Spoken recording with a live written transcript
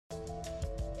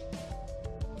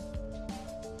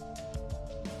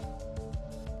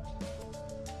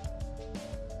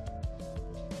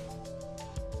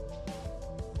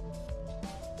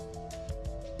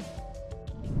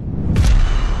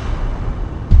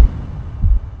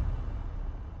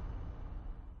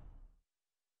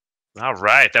All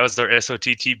right, that was their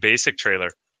SOTT basic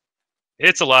trailer.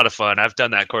 It's a lot of fun. I've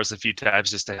done that course a few times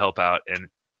just to help out, and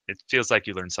it feels like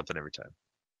you learn something every time.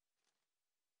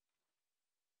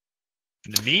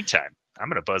 In the meantime, I'm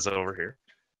going to buzz over here.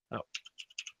 Oh.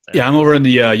 Yeah, I'm over on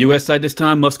the U.S. side this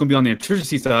time. Muff's going to be on the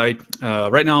insurgency side.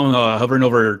 Right now, I'm hovering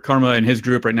over Karma and his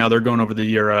group right now. They're going over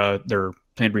their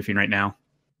plan briefing right now.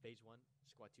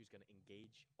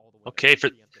 Okay,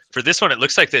 for this one, it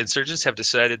looks like the insurgents have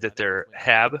decided that their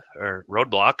HAB, or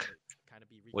roadblock,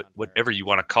 whatever you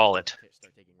want to call it,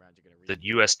 the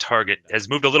U.S. target, has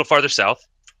moved a little farther south.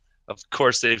 Of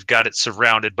course, they've got it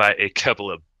surrounded by a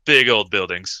couple of big old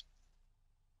buildings,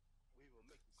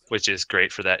 which is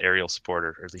great for that aerial support,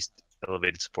 or at least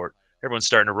elevated support. Everyone's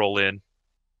starting to roll in.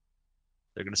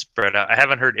 They're going to spread out. I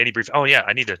haven't heard any brief. Oh, yeah,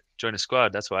 I need to join a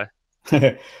squad. That's why.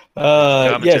 Yes,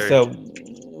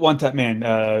 one tap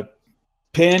man.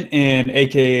 Pin and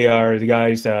AK are the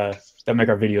guys that make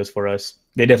our videos for us.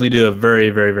 They definitely do a very,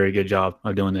 very, very good job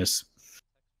of doing this.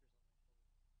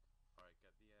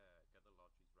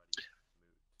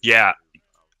 Yeah.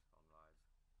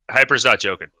 Hyper's not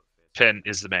joking. Penn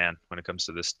is the man when it comes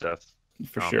to this stuff.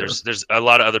 For sure. There's a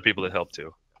lot of other people that help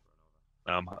too.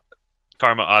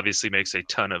 Karma obviously makes a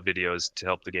ton of videos to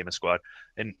help the Game of Squad,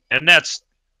 and that's,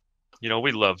 you know,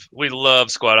 we love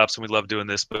squad ops and we love doing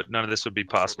this, but none of this would be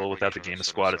possible without the Game of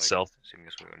Squad itself.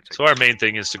 So our main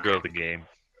thing is to grow the game,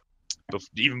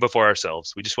 even before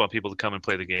ourselves. We just want people to come and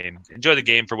play the game, enjoy the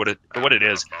game for what it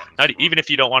is. Even if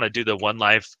you don't want to do the one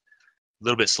life, a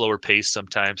little bit slower pace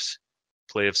sometimes,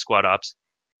 play of squad ops.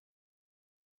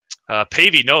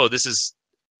 Pavey, no, this is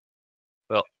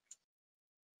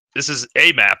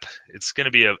a map. It's going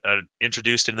to be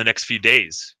introduced in the next few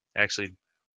days, actually.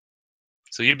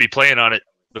 So you'd be playing on it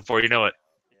before you know it.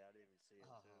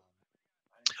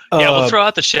 Yeah, we'll throw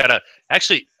out the shout out.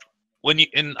 Actually,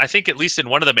 I think at least in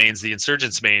one of the mains, the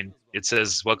Insurgents main, it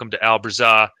says "Welcome to Al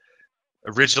Brazza,"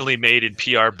 originally made in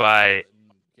PR by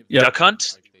Duck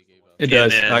Hunt. It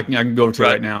does. I can go to it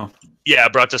right now. Yeah,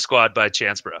 brought to squad by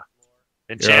Chancebra.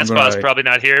 And Chancebra is probably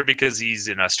not here because he's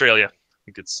in Australia. I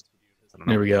think it's. I don't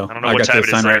know. There we go. I don't know what time it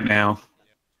is right now.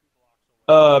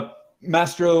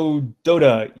 Mastro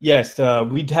Dota, yes,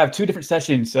 we have two different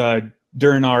sessions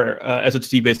during our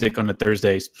SOTT Basic on the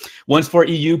Thursdays. One's for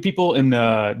EU people, and the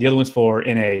other one's for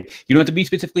NA. You don't have to be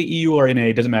specifically EU or NA;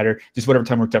 it doesn't matter. Just whatever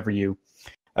time works out for you.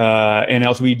 And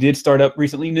else, we did start up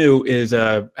recently. New is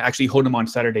actually holding them on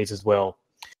Saturdays as well,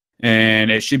 and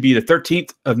it should be the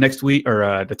 13th of next week,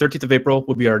 or the 13th of April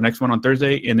will be our next one on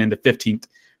Thursday, and then the 15th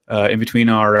in between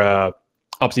our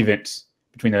ops events.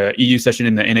 Between the EU session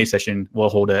and the NA session, we'll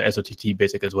hold a SOTT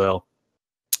Basic as well.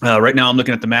 Right now, I'm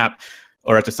looking at the map,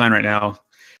 or at the sign right now.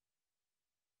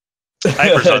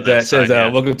 That says,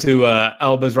 welcome to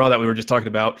Al Brazza that we were just talking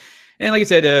about. And like I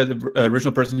said, the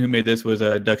original person who made this was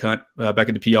Duck Hunt back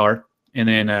in the PR. And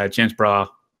then Chance Bra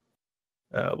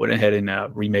went ahead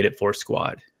and remade it for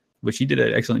Squad, which he did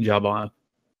an excellent job on.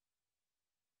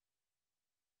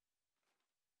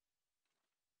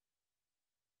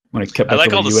 I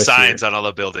like all the signs on all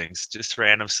the buildings, just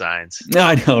random signs. No,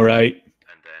 I know, right?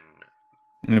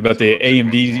 And about the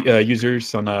AMD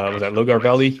users on was that Logar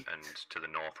Valley? And to the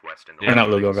northwest in or not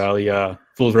Logar Valley,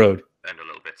 Fool's Road. And a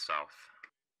little bit south,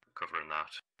 covering that.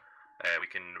 We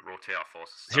can rotate our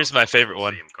forces. Here's my favorite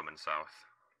one. Coming south.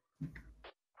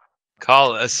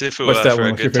 Call a Sifu for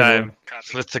a good time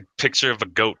with the picture of a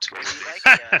goat.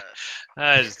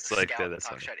 I just like that. That's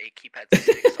funny.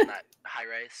 On that high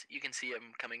rise. You can see them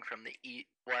coming from the east,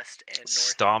 west, and north.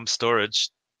 Storm storage.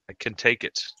 I can take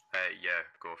it. Yeah,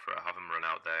 go for it. Have them run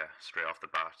out there straight off the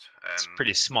bat. It's a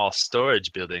pretty small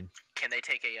storage building. Can they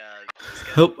take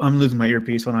a? Oh, I'm losing my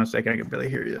earpiece. Hold on a second. I can barely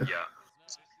hear you. Yeah.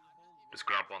 Just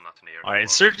grab one that's near. All right,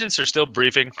 insurgents are still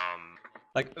briefing.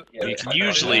 We can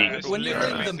usually when you're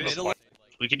in the middle.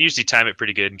 We can usually time it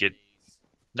pretty good and get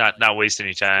not waste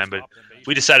any time. But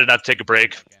we decided not to take a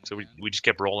break, so we just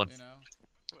kept rolling.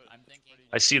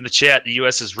 I see in the chat the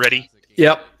U.S. is ready.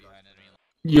 Yep.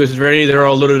 U.S. is ready. They're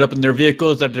all loaded up in their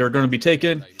vehicles that they're going to be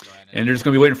taking, and they're just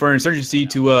going to be waiting for our insurgency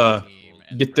to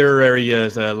get their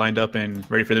areas lined up and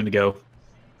ready for them to go.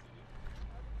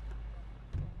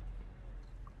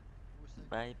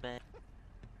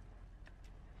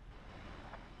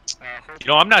 You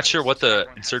know, I'm not sure what the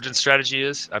insurgent strategy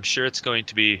is. I'm sure it's going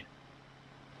to be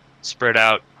spread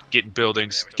out, get in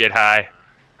buildings, get high,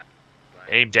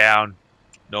 aim down,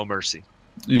 no mercy.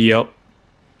 Yep.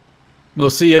 We'll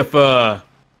see if we'll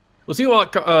see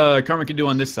what Carmen can do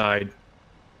on this side.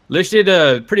 Lish did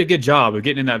a pretty good job of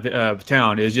getting in that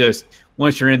town. It's just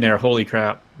once you're in there, holy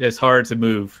crap, it's hard to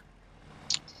move.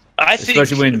 I think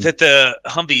that the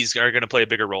Humvees are going to play a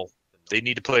bigger role. they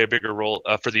need to play a bigger role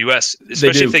for the U.S.,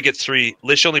 especially if they get 3.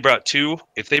 Lish only brought 2.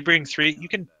 If they bring 3, you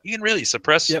can really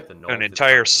suppress an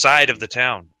entire side of the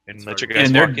town and let your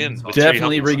guys walk in. And they're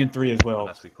definitely bringing 3 as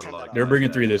well. They're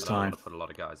bringing 3 this time. Put a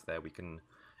lot of guys there. We can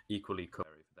equally cover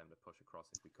for them to push across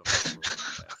if we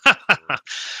cover.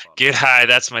 Get high.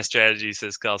 That's my strategy,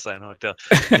 says Callsign Hotel.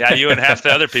 Yeah, you and half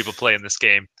the other people playing this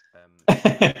game. They're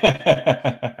going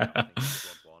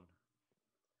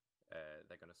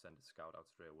to send a scout out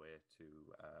straight away to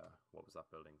what was that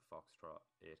building? Foxtrot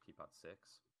 8, keep at 6.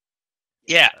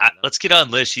 Yeah, let's get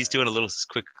on Lish. He's doing a little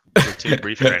quick platoon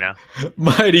briefing right now.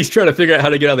 Mighty's trying to figure out how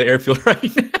to get out of the airfield right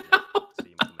now.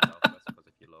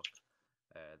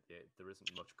 There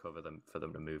isn't much cover for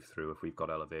them to move through. If we've got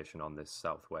elevation on this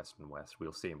southwest and west,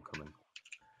 we'll see them coming.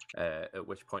 At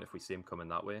which point, if we see them coming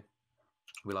that way,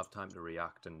 we'll have time to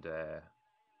react and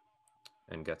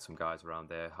get some guys around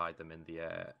there, hide them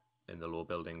in the low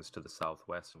buildings to the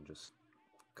southwest, and just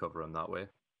cover them that way.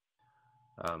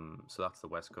 So that's the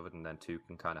west covered, and then 2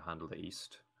 can kind of handle the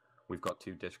east. We've got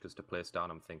 2 dishkas to place down.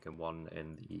 I'm thinking 1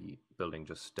 in the building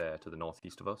just to the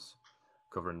northeast of us,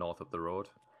 covering north up the road,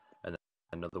 and then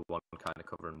another 1 kind of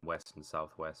covering west and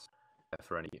southwest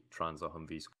for any trans or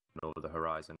Humvees coming over the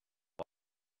horizon.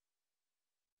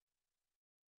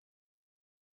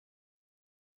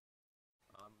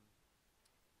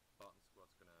 Spartan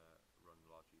squad's going to run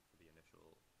largely for the initial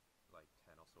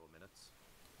 10 or so minutes.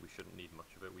 We shouldn't need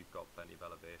much of it. We've got plenty of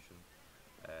elevation,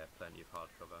 plenty of hard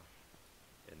cover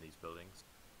in these buildings.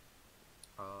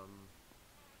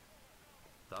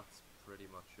 That's pretty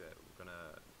much it. We're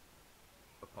gonna,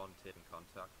 upon taking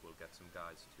contact, we'll get some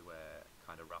guys to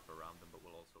kind of wrap around them, but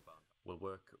we'll also we'll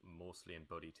work mostly in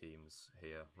buddy teams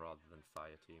here rather than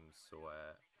fire teams. So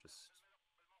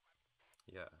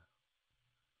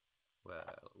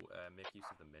make use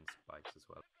of the mince bikes as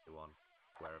well if you want.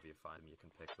 Wherever you find them, you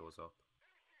can pick those up.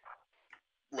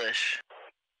 Lish.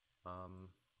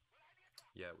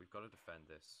 Yeah, we've got to defend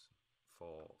this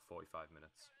for 45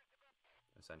 minutes.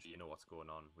 Essentially, you know what's going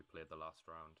on. We played the last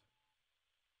round.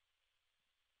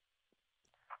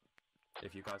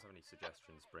 If you guys have any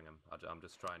suggestions, bring them. I'm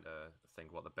just trying to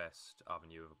think what the best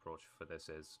avenue of approach for this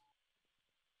is.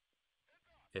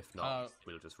 If not,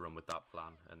 we'll just run with that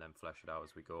plan and then flesh it out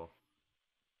as we go.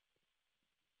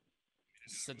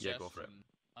 Suggestion. Yeah, go for it.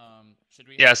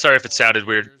 Yeah, sorry if it sounded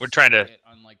weird. We're trying to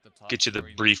get you the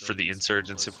brief for the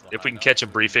insurgents. If we can catch a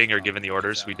briefing or given the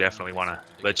orders, we definitely want to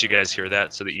let you guys hear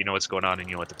that so that you know what's going on and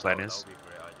you know what the plan is. That would be a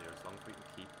great idea. As long as we can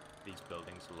keep these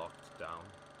buildings locked down,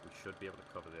 we should be able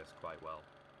to cover this quite well.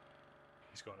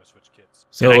 He's going to switch kits.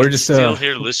 So we're just still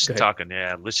here. Lish is talking.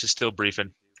 Yeah, Lish is still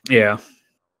briefing. Yeah.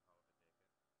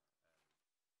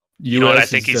 You know what I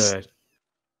think he's.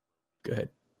 Go ahead.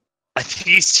 I think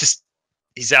he's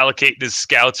allocating his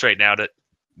scouts right now to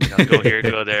go here,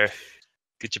 go there,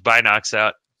 get your binocs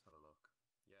out.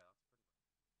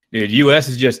 Dude, U.S.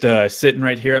 is just sitting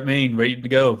right here at Maine, ready to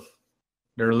go.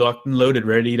 They're locked and loaded,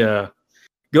 ready to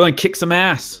go and kick some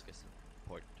ass.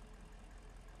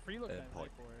 Free look for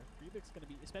Freelook's going to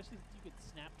be, especially if you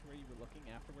could snap to where you were looking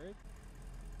afterward.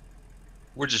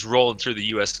 We're just rolling through the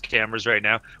U.S. cameras right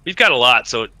now. We've got a lot,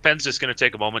 so Ben's just going to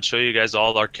take a moment, show you guys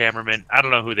all our cameramen. I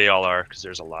don't know who they all are because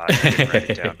there's a lot.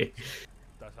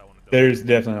 There's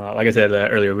definitely a lot. Like I said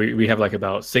earlier, we have like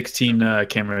about 16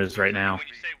 cameras right now. When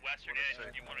you say western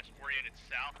edge, you want us oriented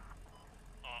south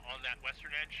on that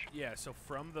western edge? Yeah. So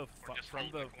from the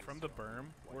berm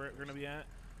we're going to be at,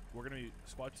 we're going to be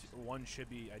squad 1 should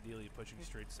be ideally pushing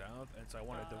straight south, and so I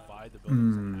want to divide the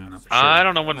buildings in half. I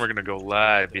don't know when we're going to go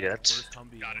live yet. First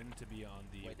Humvee in to be on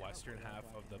the western half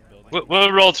of the building.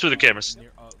 We'll roll through the cameras.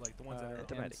 Near, like the ones that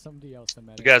are Somebody else.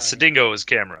 We got Sedingo's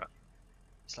camera.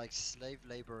 It's like slave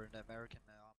labor in American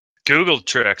now. Google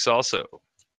tracks also.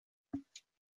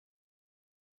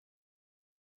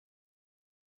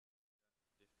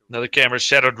 Another camera,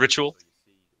 Shadowed Ritual.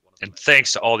 And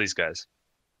thanks to all these guys.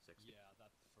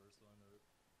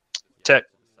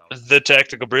 The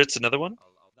Tactical Brits, another one.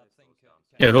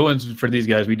 Yeah, if it wasn't for these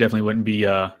guys, we definitely wouldn't be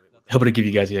able to give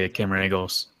you guys the camera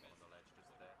angles.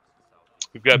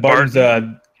 We've got Barton's.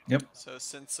 Yep. So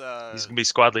since he's gonna be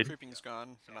squad leader. Creeping's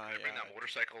gone, Bring that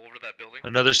motorcycle over to that building.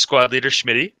 Another squad leader,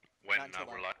 Schmitty. When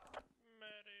we're live.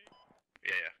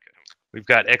 Yeah. Okay. We've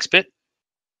got Xbit.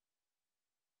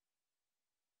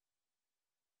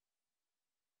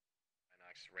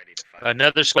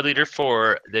 Another squad leader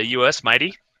for the U.S.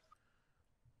 Mighty.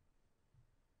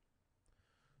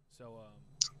 So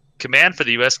Command for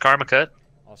the U.S. Karma Cut.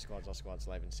 All squads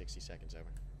live in 60 seconds over.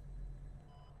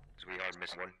 So we are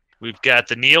missing one. We've got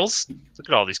the Neils. Look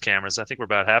at all these cameras. I think we're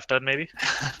about half done, maybe.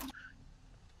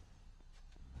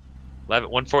 Live at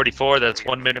 1:44. That's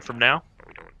 1 minute from now.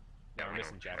 Yeah, we're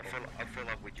missing Jack. I'll fill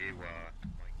up with you.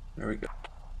 There we go.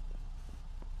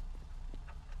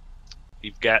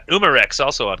 We've got Umarex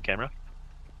also on camera.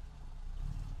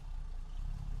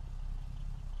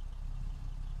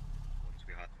 Once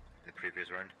we had the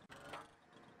previous round.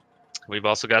 We've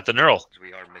also got the Neural.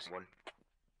 We are missing one.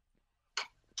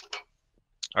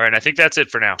 All right, I think that's it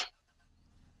for now.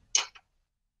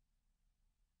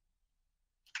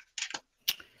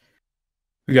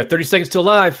 We got 30 seconds till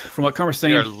live from what Karma's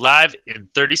We are saying. live in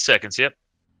 30 seconds. Yep.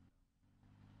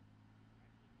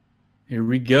 Here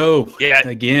we go. Yeah.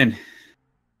 Again.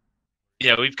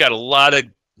 Yeah, we've got a lot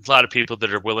of people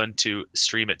that are willing to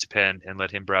stream it to Penn and let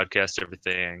him broadcast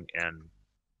everything and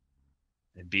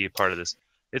be a part of this.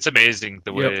 It's amazing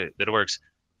the way that it works.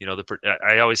 You know,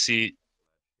 I always see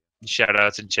shout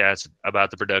outs and chats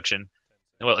about the production.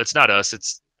 Well, it's not us.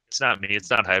 It's not me. It's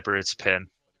not Hyper. It's Penn.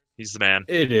 He's the man.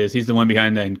 It is. He's the one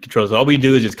behind that and controls. All we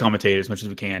do is just commentate as much as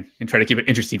we can and try to keep it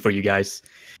interesting for you guys.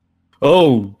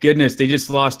 Oh, goodness. They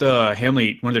just lost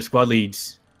Hamlet, one of their squad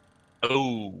leads.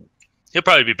 Oh, he'll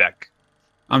probably be back.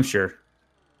 I'm sure.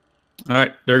 All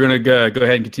right. They're going to go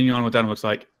ahead and continue on with that, it looks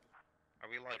like. Are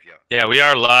we live yet? Yeah, we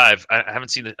are live. I haven't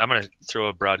seen it. I'm going to throw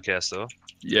a broadcast, though.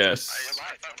 Yes. You're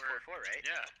live on 4-4, right?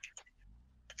 Yeah.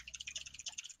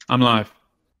 I'm live.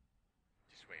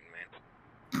 Just waiting,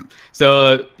 man.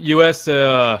 So, U.S. This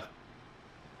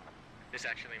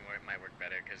actually might work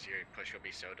better because your push will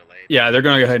be so delayed. Yeah, they're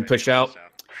going to go ahead and push out.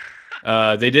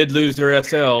 They did lose their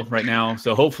SL right now,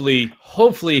 so hopefully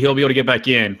he'll be able to get back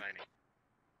in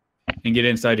and get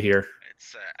inside here.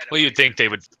 Well, you'd think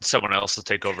someone else will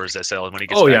take over as SL when he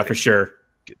gets Oh, back. yeah, for sure.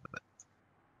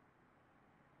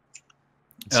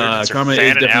 Insurgents are Karma is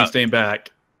fanning definitely out. staying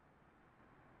back.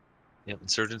 Yep,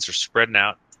 insurgents are spreading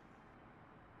out.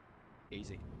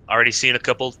 Easy. Already seen a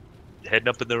couple heading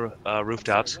up in the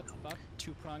rooftops. What the fuck?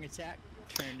 Two-prong attack.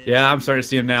 Yeah, I'm starting to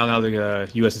see them now. Now the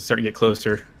U.S. is starting to get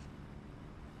closer.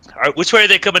 All right, which way are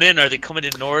they coming in? Are they coming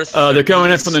in north? They're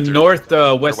coming in from the east, or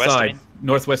northwest west, I side. mean?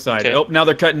 Northwest side. Okay. Oh, now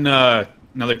they're cutting. Now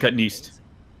they're cutting east.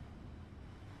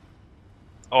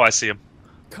 Oh, I see them.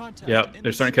 Yep,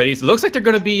 they're starting to cut east. It looks like they're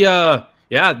going to be. Yeah,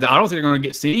 I don't think they're going to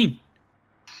get seen.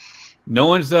 No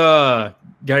one's got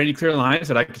any clear lines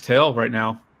that I can tell right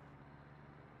now.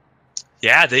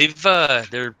 Yeah, they're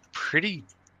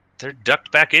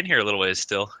ducked back in here a little ways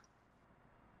still.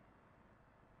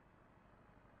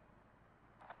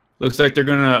 Looks like they're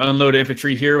going to unload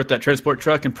infantry here with that transport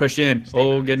truck and push in.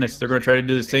 Oh goodness, they're going to try to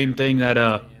do the same thing that.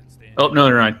 Oh no,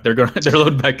 they're not. They're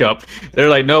loading back up. They're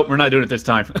like, nope, we're not doing it this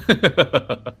time.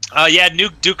 Yeah,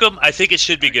 Nuke Dukem, I think it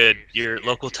should be good. Your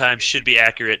local time should be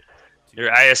accurate. Your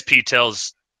ISP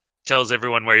tells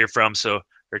everyone where you're from,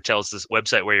 or tells this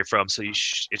website where you're from, so it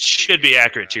should be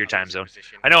accurate to your time zone.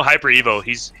 I know Hyper Evo,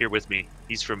 he's here with me.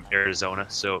 He's from Arizona,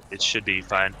 so it should be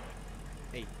fine.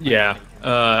 Yeah,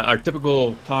 our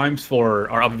typical times for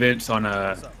our up events on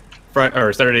Friday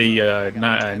or Saturday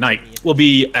night will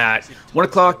be at 1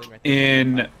 o'clock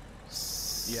and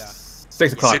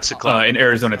 6 o'clock, 6 o'clock. In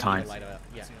Arizona time.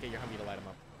 Yeah, get your Humvee to light them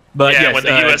up. But Yeah, yes, when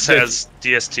the US if- has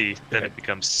DST, then it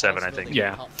becomes 7, I think.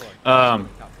 Yeah. Top floor.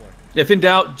 Top floor. If in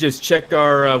doubt, just check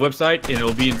our website and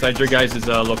it'll be inside your guys'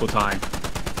 local time.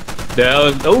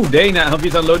 Oh dang, that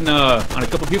Humvee's unloading on a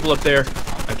couple people up there.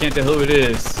 I can't tell who it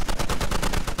is.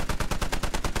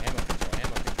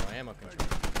 Ammo control.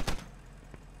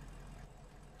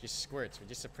 Just squirts, we're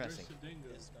just suppressing.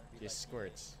 Just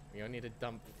squirts. We don't need to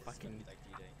dump fucking...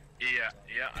 Yeah,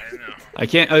 I know. I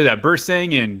can't. Oh, that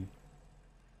Bursang and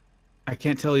I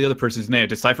can't tell the other person's name.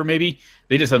 Decipher maybe.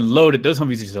 They just unloaded. Those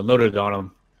Humvees just unloaded on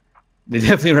them. They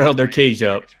definitely rattled their cage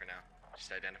up. For now.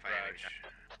 Just identify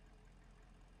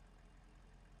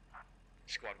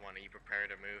Squad 1, are you prepared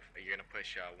to move? Are you going to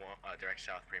push direct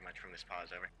south pretty much from this pause,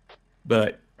 over?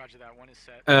 But Roger that. One is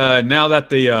set. now that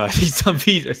the these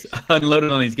Humvees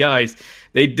unloaded on these guys,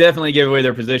 they definitely gave away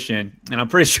their position, and I'm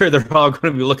pretty sure they're all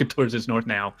going to be looking towards this north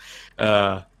now,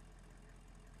 and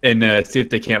see if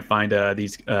they can't find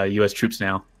these U.S. troops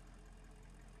now.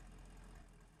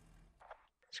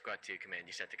 Squad 2, command,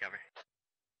 you set to cover?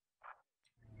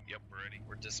 Yep, we're ready.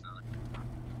 We're dismounting.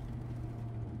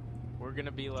 We're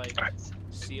gonna be like Alright.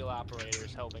 SEAL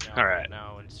operators helping out Alright. right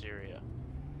now in Syria.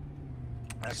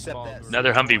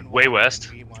 Another Humvee way west.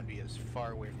 We want to be as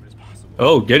far away from it as possible.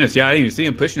 Oh goodness, yeah, I didn't even see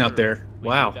him pushing out there.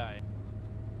 Wow.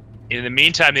 In the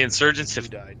meantime, the insurgents have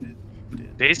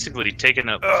basically taken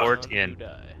up fort in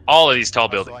Die. all of these tall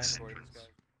buildings.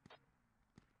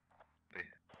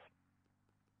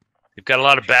 They've got a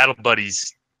lot of battle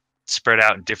buddies spread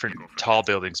out in different tall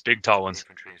buildings, big tall ones.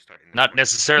 Not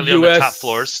necessarily on the top US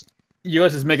floors.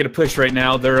 U.S. is making a push right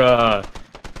now. They're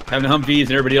having the Humvees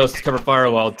and everybody else cover fire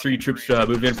while 3 troops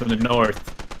move in from the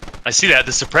north. I see that,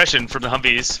 the suppression from the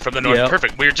Humvees from the north. Yep.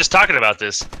 Perfect. We were just talking about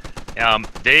this.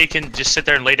 They can just sit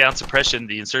there and lay down suppression.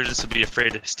 The insurgents would be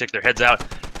afraid to stick their heads out.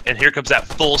 And here comes that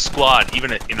full squad,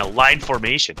 even in a line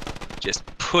formation, just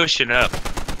pushing up.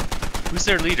 Who's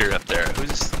their leader up there?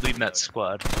 Who's leading that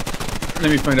squad?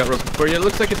 Let me find out real quick for you. It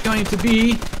looks like it's going to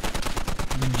be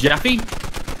Jaffe.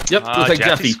 Yep, looks like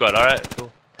Jaffe Jaffe. squad. All right,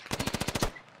 cool.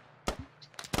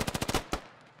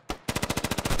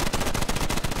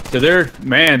 So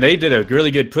they did a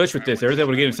really good push with this. They were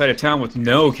able to get inside of town with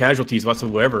no casualties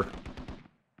whatsoever.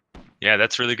 Yeah,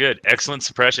 that's really good. Excellent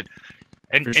suppression.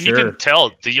 And For you sure. can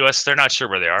tell the U.S., they're not sure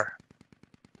where they are.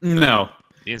 No.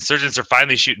 The insurgents are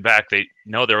finally shooting back. They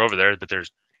know they're over there, but they're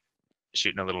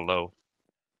shooting a little low.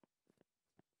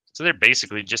 So they're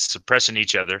basically just suppressing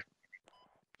each other.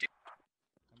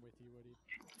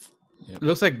 It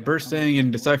looks like Bursting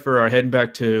and Decipher are heading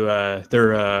back to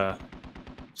their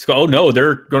squad. Oh no,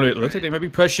 they're going to. It looks like they might be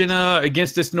pushing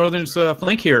against this northern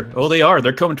flank here. Oh, they are.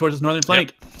 They're coming towards this northern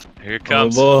flank. Yep. Here it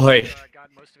comes. Oh boy. Got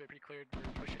most of it pretty cleared. We're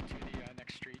pushing to the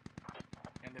next street,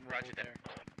 and then Roger there.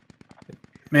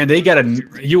 Man, they got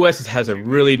U.S. has a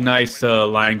really nice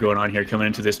line going on here coming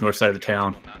into this north side of the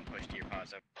town.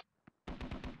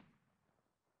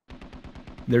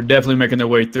 They're definitely making their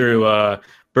way through.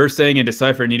 Bursting and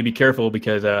Decipher need to be careful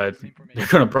because they're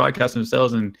going to broadcast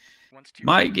themselves and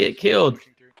might get killed.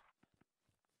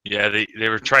 Yeah, they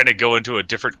were trying to go into a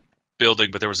different building,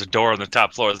 but there was a door on the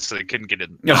top floor, so they couldn't get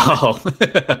in. Oh.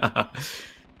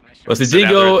 Well,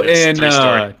 Sedingo and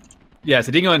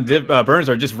Sedingo and Burns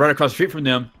are just right across the street from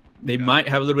them. They might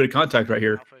have a little bit of contact right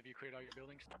here.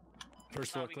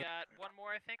 First we got one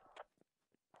more, I think.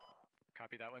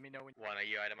 Copy that. Let me know when. One, are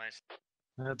you itemized?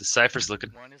 Decipher's looking.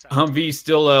 Humvee's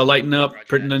still lighting up,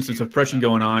 putting in some suppression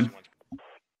going on.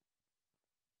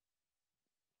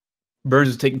 Burns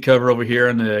is taking cover over here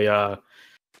in the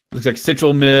looks like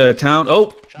central town.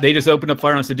 Oh, they just opened up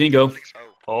fire on Sedingo.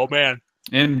 Oh man.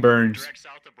 And Burns.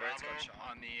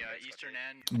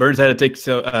 Burns had to take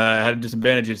had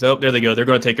disadvantages. Oh, there they go. They're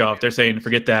going to take off. They're saying,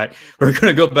 forget that. We're going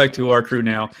to go back to our crew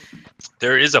now.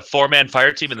 There is a 4-man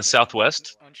fire team in the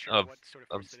southwest of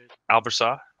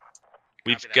Albersaw.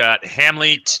 We've got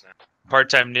Hamlet,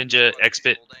 Part-Time Ninja,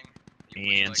 Expit,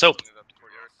 and Soap.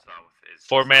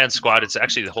 4-man squad. It's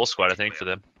actually the whole squad, I think, for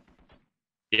them.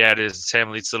 Yeah, it is. It's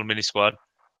Hamlet's little mini squad.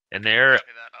 And they're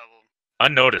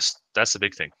unnoticed. That's the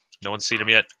big thing. No one's seen them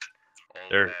yet.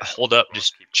 They're holed up,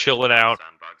 just chilling out.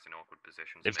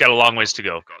 They've got a long ways to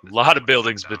go. A lot of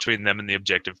buildings between them and the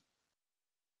objective.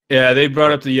 Yeah, they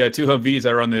brought up the 2 Humvees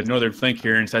that are on the northern flank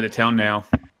here inside the town now.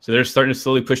 So they're starting to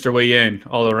slowly push their way in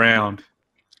all around.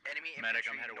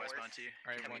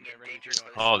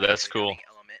 Oh, that's cool.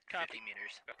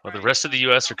 Well, the rest of the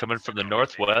U.S. are coming from the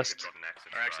northwest.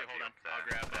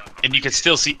 And you can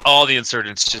still see all the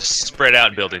insurgents just spread out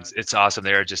in buildings. It's awesome.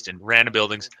 They are just in random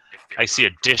buildings. I see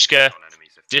a Dishka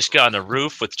on the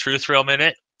roof with Truth Realm in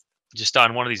it, just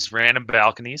on one of these random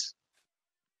balconies.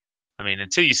 I mean,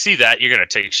 until you see that, you're going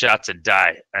to take shots and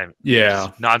die.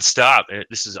 Yeah. Nonstop.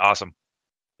 This is awesome.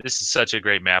 This is such a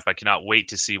great map. I cannot wait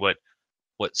to see what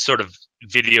sort of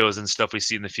videos and stuff we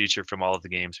see in the future from all of the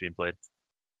games being played.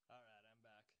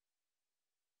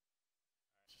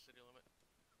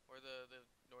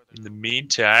 In the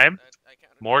meantime,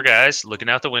 more guys looking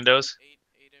out the windows,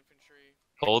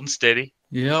 holding steady.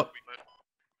 Yep.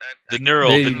 The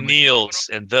Neural, the Niels,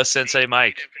 and the Sensei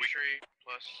Mike.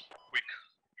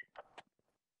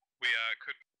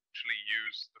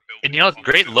 And you know,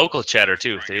 great local chatter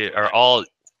too. They are all,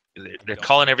 they're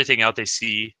calling everything out they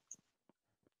see.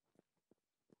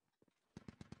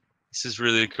 This is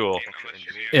really cool.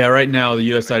 Yeah, right now the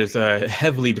U.S. side is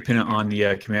heavily dependent on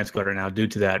the command squad right now due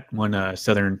to that one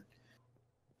southern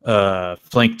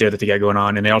flank there that they got going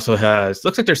on. And they also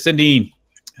looks like they're sending,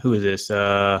 who is this?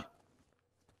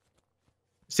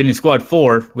 Sending Squad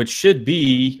 4, which should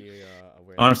be,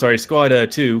 oh, I'm sorry,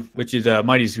 Squad 2, which is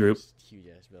Mighty's group.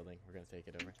 Huge-ass building. We're going to take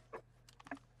it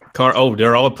over. Oh,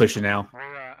 they're all pushing now.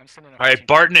 All right,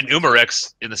 Barton and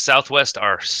Umarex in the southwest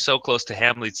are so close to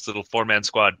Hamlet's little 4-man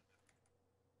squad.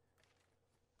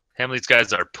 Hamlet's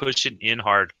guys are pushing in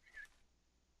hard.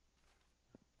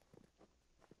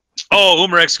 Oh,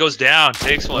 Umarex goes down.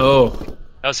 Takes one. Oh.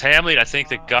 That was Hamlet, I think,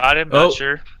 that got him. Not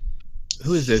sure.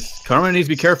 Who is this? Karma needs to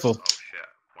be careful.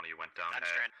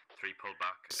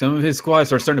 Some of his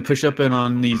squads are starting to push up in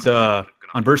on these, on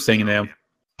Bursting and them.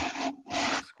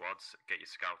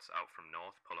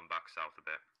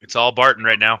 It's all Barton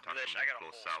right now.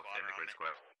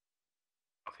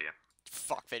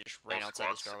 Fuck, they just ran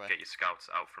outside this doorway. Get your scouts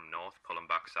out from north, pull them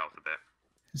back south a bit.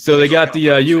 So they got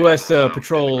the U.S.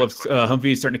 patrol of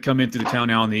Humvees starting to come in through the town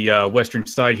now on the western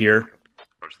side here.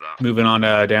 Moving on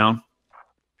down.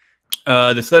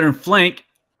 The southern flank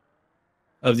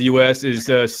of the U.S. is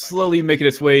slowly making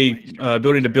its way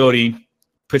building to building,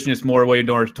 pushing its more way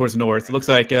north towards the north. It looks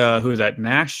like who is that?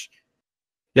 Nash.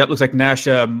 Yep, looks like Nash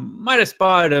might have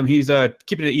spotted him. He's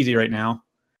keeping it easy right now.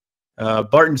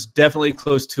 Barton's definitely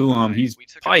close to him. He's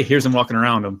probably hears him walking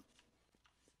around him.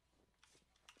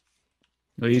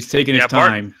 He's taking his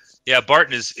time.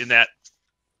 Barton is in that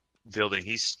building.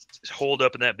 He's holed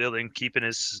up in that building, keeping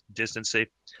his distance safe.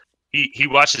 He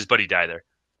watched his buddy die there.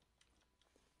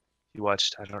 He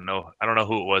watched. I don't know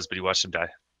who it was, but he watched him die.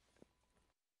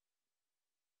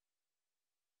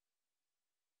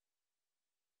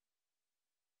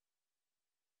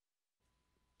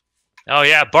 Oh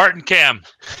yeah, Barton Cam.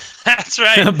 That's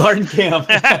right. Barton Cam.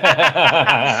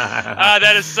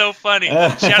 That is so funny.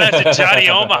 Shout out to Johnny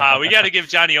Omaha. We got to give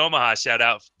Johnny Omaha a shout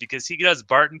out because he does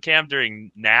Barton Cam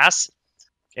during NAS,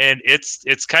 and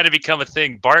it's kind of become a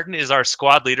thing. Barton is our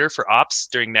squad leader for ops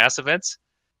during NAS events,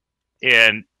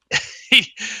 and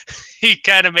he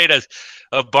kind of made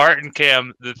a Barton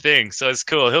Cam the thing. So it's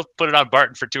cool. He'll put it on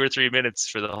Barton for 2 or 3 minutes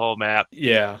for the whole map.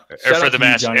 Yeah, or for the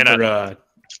match. Johnny, for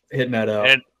hitting that up.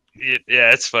 And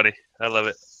yeah, it's funny. I love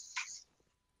it.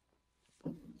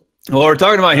 Well, we're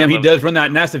talking about him. He does run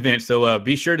that NAS event, so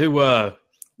be sure to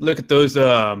look at those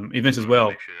events as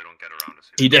well.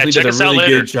 He definitely does a really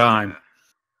good job.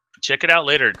 Check it out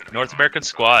later. North American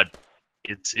Squad.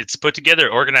 It's put together,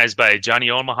 organized by Johnny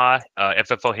Omaha,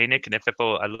 FFO Haynick, and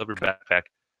FFO I Love Your Backpack.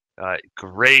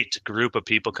 Great group of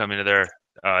people coming to there.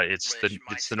 It's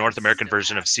the North American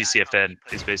version of CCFN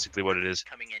is basically what it is.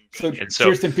 So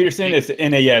Kirsten Peterson is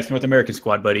NAS, North American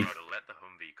Squad, buddy.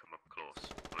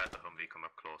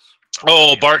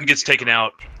 Oh, Barton gets taken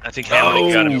out. I think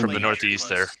Hamlin got him from the northeast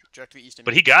there.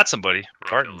 But he got somebody.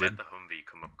 Barton did.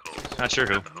 Not sure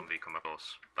who.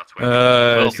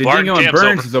 Dingo and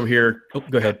Burns is over here. Oh,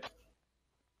 go ahead.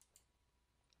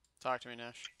 Talk to me,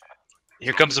 Nash.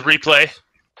 Here comes the replay.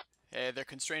 Hey, they're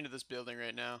constrained to this building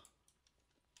right now.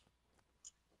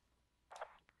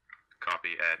 Copy.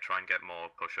 Try and get more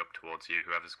push up towards you.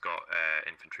 Whoever's got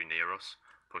infantry near us,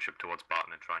 push up towards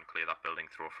Barton and try and clear that building.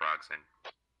 Throw frags in.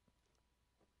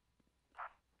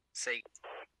 Say.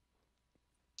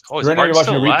 Oh, right now you're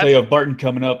watching a replay of Barton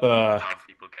coming up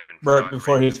right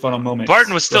before his final moment.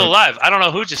 Barton was still alive. I don't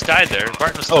know who just died there.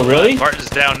 Barton was still really? alive. Barton's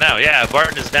down now. Yeah,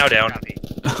 Barton is now down. Barton,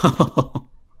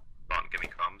 give me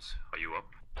comms. Are you up?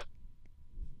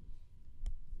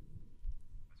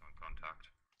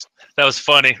 That was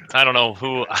funny. I don't know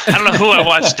who I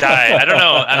watched die. I don't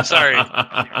know. I'm sorry.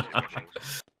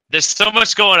 There's so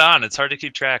much going on. It's hard to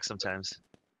keep track sometimes.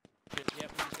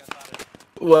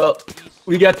 Well,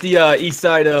 we got the east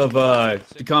side of the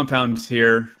compounds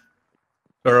here.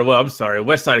 Or, well, I'm sorry,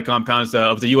 west side of compounds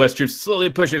of the U.S. troops slowly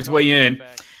pushing its way in.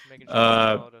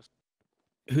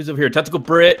 Who's over here? Tactical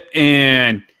Brit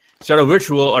and Shadow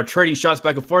Ritual are trading shots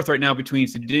back and forth right now between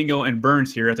Dingo and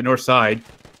Burns here at the north side.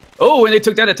 Oh, and they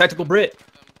took down a Tactical Brit.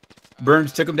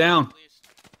 Burns took him down.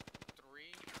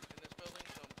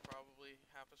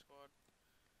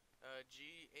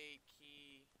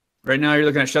 Right now, you're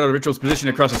looking at Shadow Ritual's position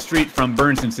across the street from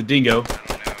Burns and Dingo,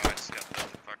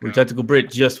 where Tactical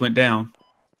Brit just went down.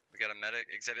 We got a medic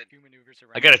exhibit.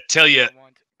 I gotta tell you.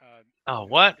 Oh,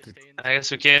 what? I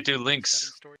guess we can't do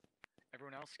links.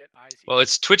 Well,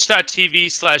 it's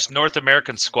twitch.tv/North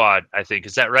American Squad, I think.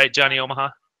 Is that right, Johnny Omaha?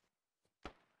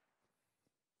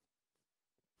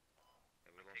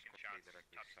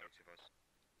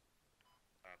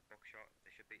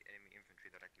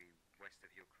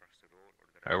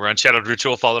 All right, we're on Shadowed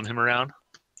Ritual, following him around.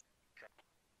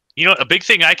 You know, a big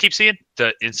thing I keep seeing,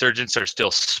 the insurgents are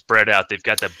still spread out. They've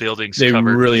got the buildings covered.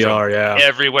 They really are, yeah.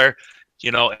 Everywhere.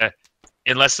 You know,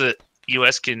 unless the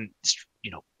U.S. can, you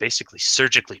know, basically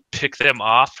surgically pick them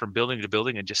off from building to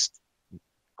building and just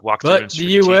walk through. But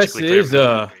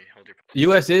the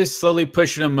U.S. is slowly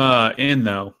pushing them in,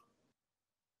 though.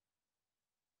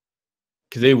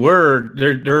 Because where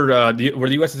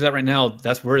the U.S. is at right now,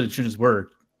 that's where the insurgents were.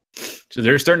 So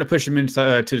they're starting to push them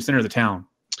inside to the center of the town.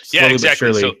 Yeah,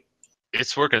 exactly. So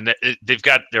it's working. They've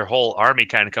got their whole army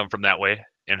kind of come from that way,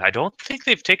 and I don't think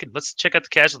they've taken. Let's check out the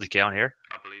casualty count here.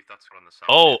 I believe that's on the south.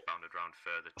 Oh,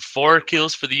 4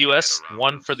 kills for the U.S.,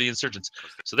 1 for the insurgents.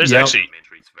 So there's actually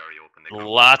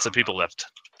lots of people left.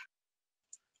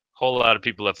 Whole lot of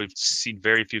people left. We've seen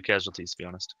very few casualties, to be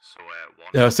honest.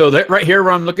 So that right here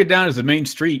where I'm looking down is the main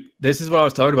street. This is what I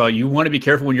was talking about. You want to be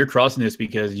careful when you're crossing this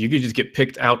because you could just get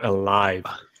picked out alive.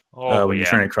 when you're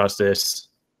trying to cross this.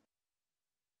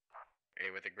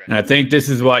 And I think this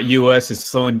is what U.S. is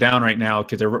slowing down right now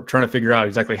because they're trying to figure out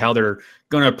exactly how they're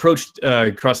going to approach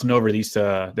crossing over these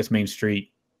this main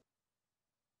street.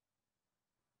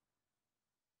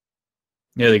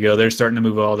 There they go. They're starting to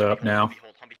move all up now.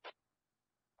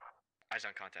 Eyes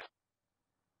on contact.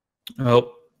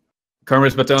 Oh,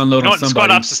 Karma's about to unload on somebody.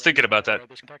 Squad Ops is thinking about that.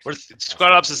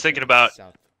 Squad Ops is thinking about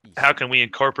how can we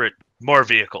incorporate more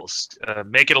vehicles,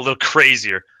 make it a little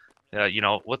crazier. You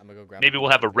know, maybe we'll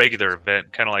have a regular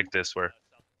event, kind of like this, where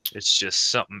it's just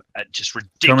something just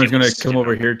ridiculous. Karma's gonna come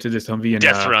over here to this Humvee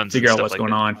and figure out what's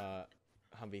going on.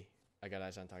 Humvee, I got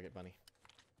eyes on target, Bunny.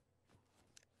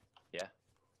 Yeah.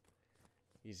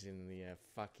 He's in the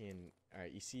fucking. All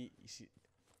right, you see.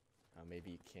 Oh,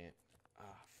 maybe you can't. Ah,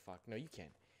 fuck. No, you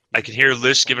can't. I can hear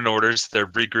Lish giving orders. They're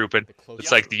regrouping. It's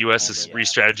like the U.S. is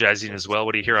re-strategizing as well.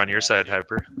 What do you hear on your side,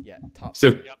 Hyper? Yeah, top.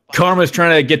 So Karma's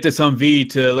trying to get this Humvee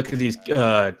to look at these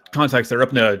contacts that are up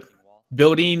in the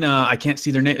building. I can't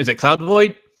see their name. Is it Cloud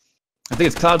Void? I think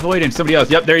it's Cloud Void and somebody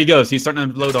else. Yep, there he goes. He's starting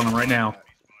to unload on them right now.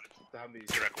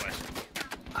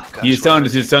 He's telling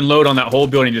us just unload on that whole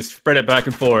building. Just spread it back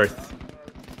and forth.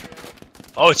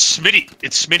 Oh, it's Smitty.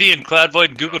 It's Smitty and Cloud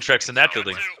Void and Google Trex in that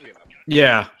building.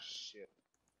 Yeah.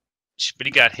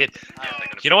 Smitty got hit.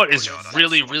 You know what is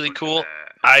really, really cool?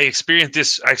 I experienced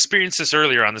this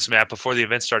earlier on this map before the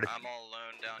event started.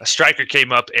 A striker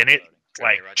came up and it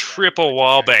like triple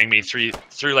wall banged me through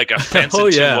like a fence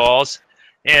and 2 walls,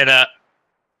 and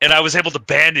I was able to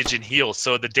bandage and heal,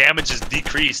 so the damage is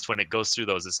decreased when it goes through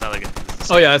those. It's not like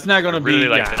it's not going to be really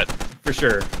like that for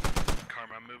sure.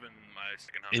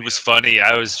 It was funny.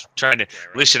 I was trying to.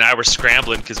 Lish and I were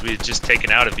scrambling because we had just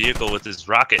taken out a vehicle with his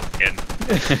rocket, and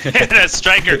a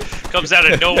striker comes out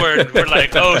of nowhere, and we're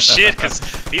like, "Oh shit!" Because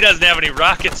he doesn't have any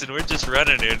rockets, and we're just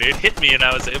running, and it hit me, and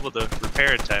I was able to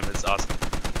repair in time. It's awesome.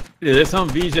 Yeah, this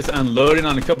Humvee's just unloading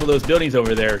on a couple of those buildings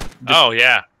over there. Oh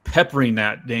yeah, peppering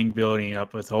that dang building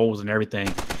up with holes and everything.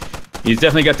 He's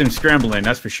definitely got them scrambling.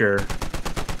 That's for sure.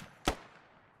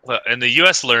 Well, and the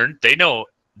U.S. learned. They know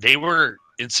they were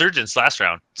insurgents last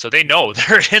round, so they know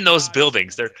they're in those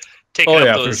buildings. They're taking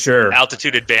up those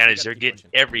altitude advantage. They're getting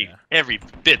every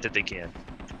bit that they can.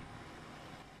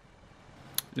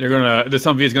 This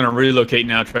Humvee is gonna relocate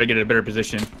now, try to get a better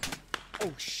position.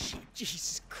 Oh shit,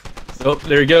 Jesus Christ. Oh,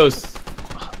 there he goes.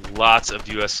 Lots of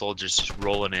U.S. soldiers just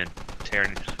rolling in,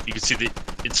 tearing. You can see the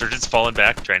insurgents falling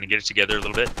back, trying to get it together a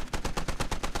little bit.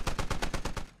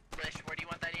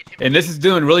 And this is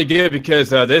doing really good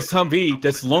because this lone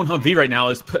Humvee right now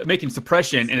is making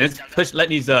suppression, and it's letting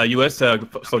these U.S.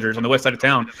 soldiers on the west side of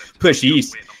town push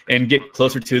east and get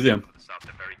closer to them.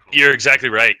 You're exactly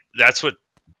right. That's what.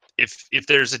 If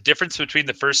there's a difference between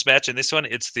the first match and this one,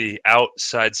 it's the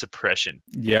outside suppression.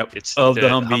 Yep. It's the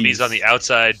Humvees on the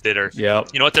outside that are. Yep.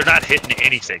 You know what? They're not hitting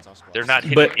anything. They're not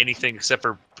hitting anything except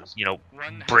for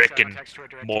brick and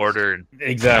mortar and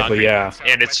exactly. Concrete. Yeah.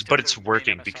 And it's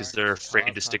working because they're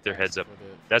afraid to stick their heads up.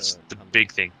 That's the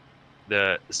big thing.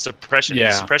 The suppression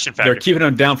factor. They're keeping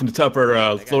them down from the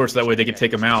upper floors so that way they can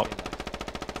take them out.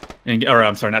 Or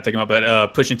I'm sorry, not take them out,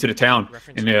 but push into the town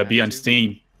and be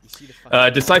unseen.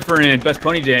 Decipher and Best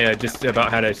Pony just about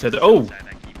had it said, oh,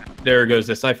 there goes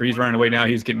Decipher. He's running away now.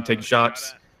 He's taking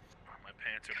shots.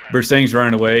 Bursang's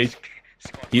running away.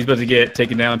 He's about to get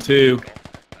taken down too.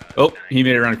 Oh, he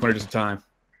made it around the corner just in time.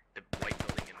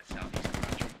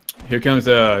 Here comes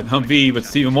a Humvee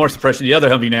with even more suppression. The other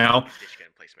Humvee now.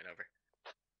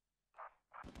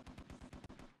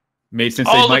 Made sense.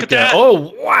 Oh, look at that.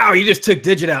 Oh, wow. He just took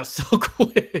Digit out so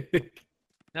quick.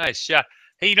 Nice shot.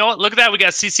 Hey, you know what? Look at that. We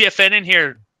got CCFN in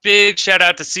here. Big shout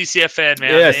out to CCFN,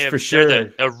 man. Yes, for sure.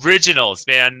 They're the originals,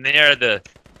 man. They're the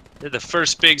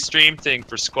first big stream thing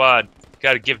for Squad.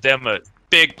 Got to give them a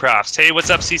big props. Hey,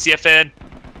 what's up, CCFN?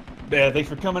 Yeah, thanks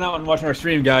for coming out and watching our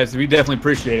stream, guys. We definitely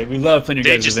appreciate it. We love playing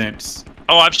your guys' events.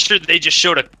 Oh, I'm sure they just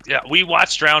showed we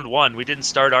watched round 1. We didn't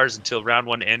start ours until round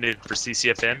 1 ended for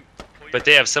CCFN. But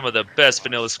they have some of the best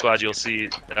vanilla squad you'll see.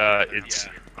 It's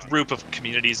a group of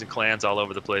communities and clans all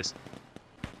over the place.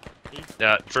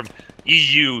 From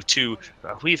EU to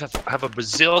we have a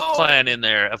Brazil clan in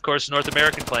there, of course, North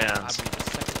American clans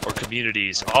or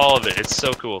communities, all of it. It's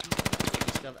so cool.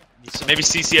 So maybe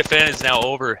CCFN is now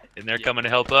over and they're coming to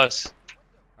help us.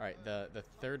 All right, the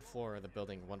third floor of the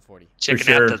building, 140.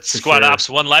 Checking out the Squad Ops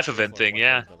One Life event thing,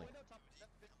 yeah.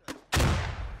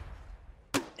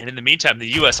 And in the meantime, the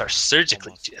U.S. are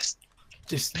surgically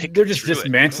they're just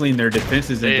dismantling their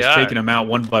defenses and just taking them out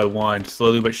one by one,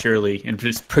 slowly but surely, and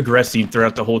just progressing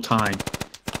throughout the whole time.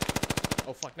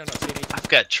 Oh fuck! No,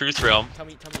 got Truth Realm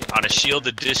on a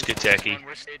shielded discotheque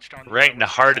right in the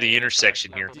heart of the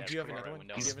intersection here.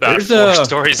 He's about 4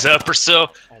 stories up or so.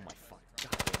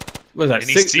 What is that? And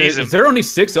he 6, sees him. is there only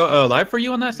 6 alive for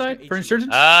you on that side for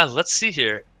Insurgents? Let's see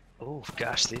here. Oh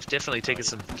gosh, they've definitely taken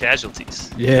some casualties.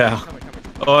 Yeah.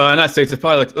 Oh, not 6. It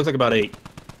probably looks like about 8.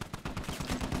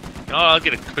 Oh, I'll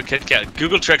get a quick head count.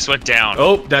 Google Trex went down.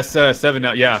 Oh, that's 7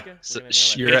 now. Yeah. So,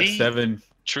 You're at Schmitty, 7.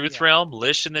 Truth Realm,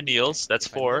 Lish, and the Niels. That's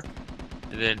 4.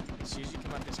 And then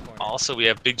also we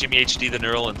have Big Jimmy HD, the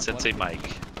Neural, and Sensei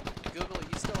Mike.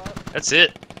 That's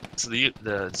it. So the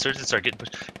insurgents are getting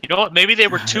pushed. You know what? Maybe they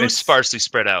were too sparsely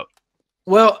spread out.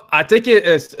 Well, I think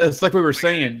it's like we were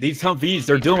saying. These Humvees,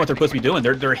 they're doing what they're supposed to be doing.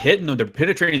 They're hitting them. They're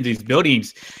penetrating these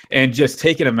buildings and just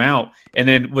taking them out. And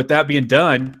then with that being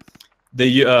done,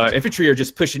 the infantry are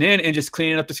just pushing in and just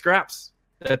cleaning up the scraps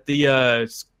that the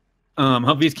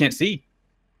Humvees can't see.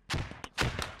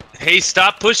 Hey,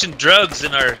 stop pushing drugs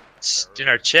in our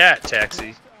chat,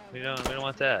 Taxi. We don't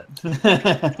want that.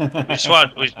 We just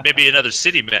want maybe another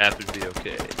city map would be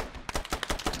okay.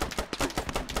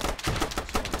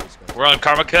 We're on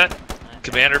Karma Cut,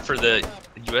 commander for the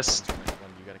U.S.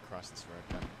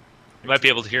 You might be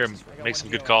able to hear him make some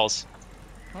good calls.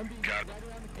 Hey,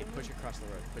 push across the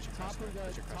road. Push across the road.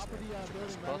 Push across the road.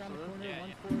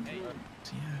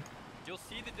 You'll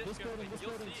see the disco.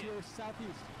 You'll see it.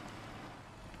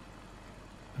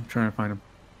 I'm trying to find him.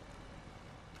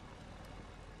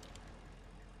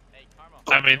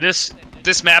 I mean, this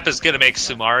map is gonna make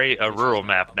Sumari a rural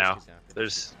map now.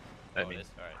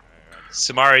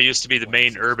 Sumari used to be the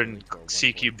main urban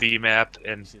CQB map,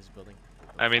 and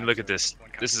I mean, look at this.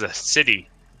 This is a city.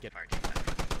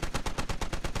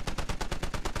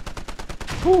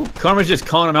 Whew. Karma's just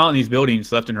calling them out in these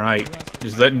buildings left and right.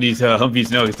 Just letting these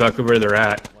Humvees know exactly where they're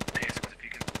at.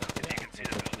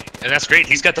 And that's great.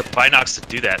 He's got the binocs to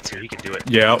do that, so he can do it.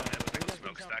 Yeah.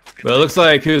 But it looks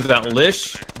like who's that?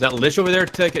 Lish? Is that Lish over there?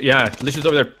 Yeah, Lish is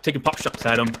over there taking pop shots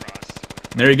at him.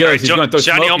 And there he goes. Right, he's going to throw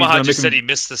Johnny smoke. Omaha just said he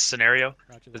missed the scenario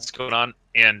that's going on,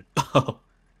 and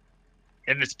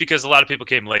it's because a lot of people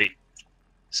came late.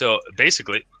 So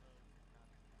basically,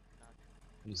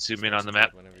 you zoom in on the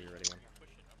map.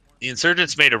 The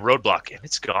insurgents made a roadblock, and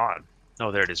it's gone.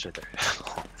 Oh, there it is, right there.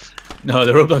 No,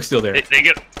 the roadblock's still there. They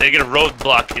get a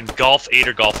roadblock in Golf 8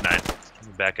 or Golf 9. Let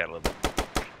me back out a little bit.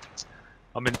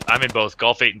 I'm in both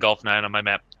Golf 8 and Golf 9 on my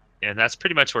map, and that's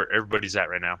pretty much where everybody's at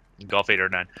right now, in Golf 8 or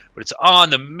 9. But it's on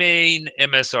the main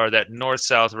MSR, that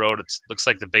north-south road. It looks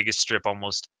like the biggest strip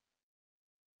almost.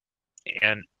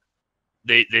 And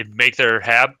they make their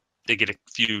hab. They get a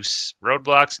few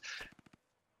roadblocks.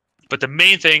 But the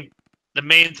main thing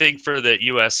for the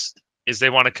U.S. is they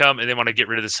want to come and they want to get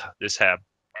rid of this hab.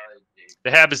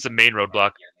 The hab is the main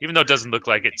roadblock, even though it doesn't look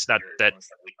like it. It's not that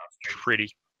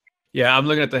pretty. Yeah, I'm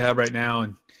looking at the hab right now,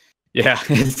 and yeah,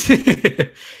 it's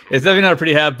definitely not a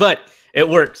pretty hab, but it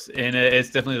works, and it's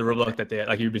definitely the roadblock that they,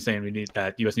 like you've been saying,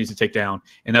 that U.S. needs to take down,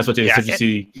 and that's what the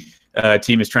efficiency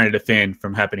team is trying to defend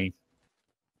from happening.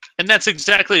 And that's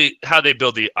exactly how they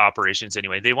build the operations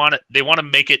anyway. They want to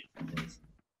make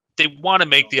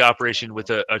the operation with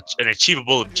an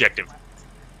achievable objective,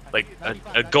 like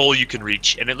a goal you can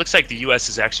reach. And it looks like the U.S.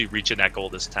 is actually reaching that goal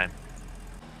this time.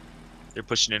 They're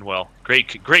pushing in well.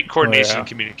 Great coordination and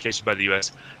communication by the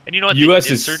U.S. And you know what?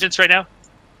 The insurgents right now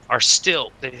are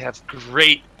they have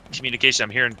great communication. I'm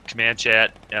hearing command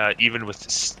chat, even with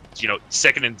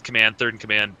second in command, third in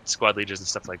command, squad leaders and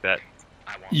stuff like that.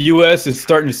 U.S. is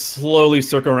starting to slowly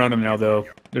circle around them now, though.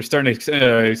 They're starting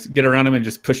to get around them and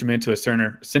just push them into a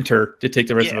center to take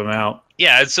the rest of them out.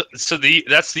 Yeah, so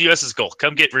that's the U.S.'s goal.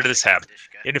 Come get rid of this hab.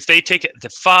 And if they take it, the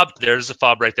fob, there's a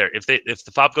fob right there. If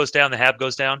the fob goes down, the hab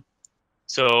goes down.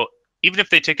 So even if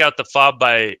they take out the fob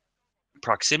by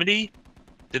proximity,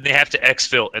 then they have to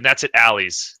exfil, and that's at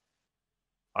alleys,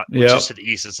 which is to the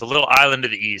east. It's a little island to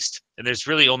the east, and there's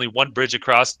really only one bridge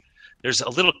across. There's a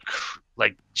little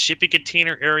like shipping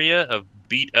container area of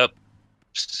beat up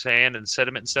sand and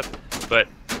sediment and stuff, but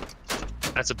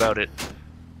that's about it.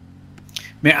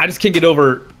 Man, I just can't get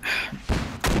over.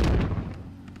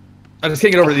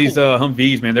 these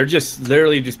Humvees, man. They're just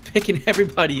literally just picking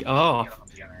everybody off.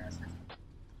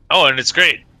 Oh, and it's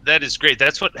great. That is great.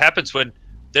 That's what happens when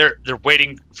they're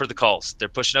waiting for the calls. They're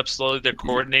pushing up slowly. They're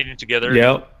coordinating together.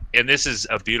 Yep. And this is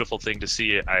a beautiful thing to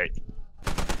see.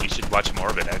 You should watch more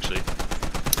of it, actually.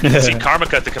 See Karma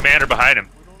Cut, the commander behind him.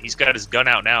 He's got his gun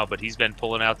out now, but he's been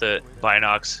pulling out the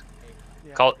binocs,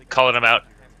 calling them out.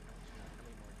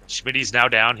 Schmitty's now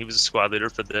down. He was a squad leader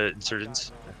for the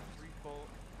insurgents.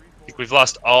 I think we've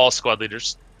lost all squad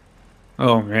leaders.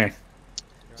 Oh, man.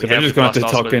 So they're just going to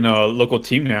have to talk in a local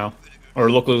team now. our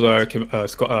locals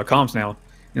comms now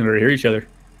in order to hear each other.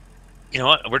 You know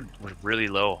what? We're really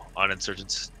low on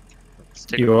insurgents. Let's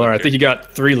take a You look are. I here. think you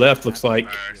got 3 left. Looks like.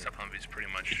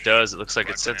 It does. It looks like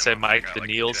it's Sensei Mike, the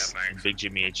Niels, and Big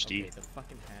Jimmy HD. Okay, the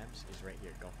fucking Habs is right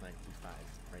here, Golf 95,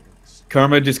 right in this.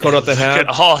 Karma just called out the Look at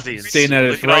Habs, all these. saying that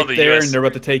Look it's at all right the there US. and they're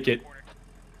about to take it.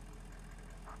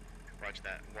 Roger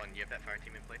that. One, you have that fire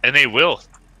team in place? And they will.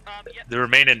 The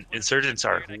remaining insurgents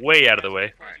are way out of the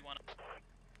way.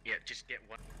 Yeah, just get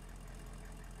one.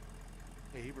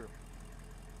 Hey, Hebrew.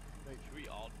 Wait, should we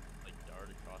all like dart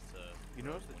across the? You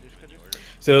notice the dish cook?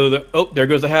 So there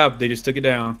goes the Hab. They just took it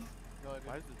down. No,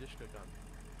 why is the dish cook done?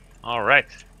 All right.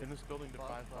 In this building to 5-5.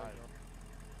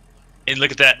 And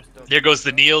look at that. There goes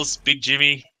the Niels, Big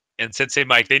Jimmy, and Sensei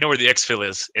Mike. They know where the exfil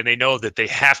is, and they know that they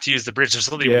have to use the bridge. There's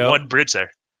only one bridge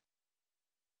there.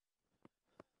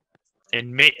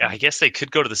 And I guess they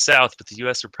could go to the south, but the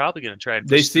U.S. are probably going to try and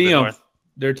push They to see the him. north.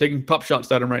 They're taking pop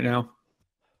shots at him right now.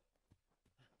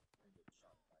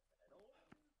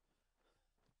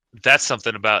 That's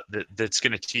something about that's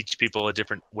going to teach people a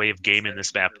different way of gaming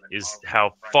this map, is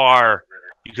how far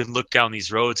you can look down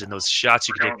these roads and those shots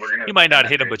you can take. You might not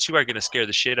hit them, but you are going to scare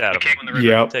the shit out of them.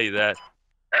 Yeah. I'll tell you that.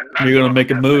 You're going to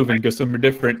make a move and go somewhere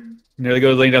different. And there they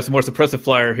go, laying down some more suppressive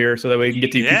flyer here so that way you can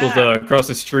get to people across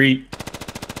the street.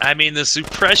 I mean, the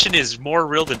suppression is more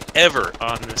real than ever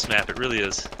on this map. It really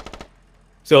is.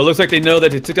 So it looks like they know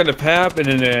that they took down the PAP, and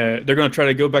then they're going to try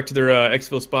to go back to their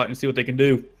exfil spot and see what they can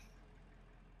do.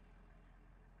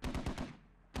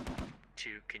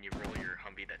 Two, can you roll your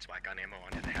Humvee that's whack on ammo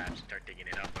onto the Habs and start digging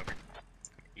it up over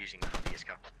using the Humvee as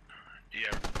cover? Yeah.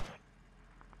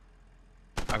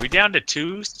 Are we down to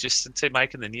 2? Just Sensei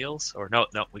Mike and the Niels? Or no,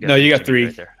 we got No, you got Jimmy 3.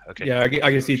 right there. Okay. Yeah,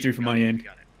 I can see 3 from my end.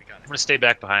 I'm going to stay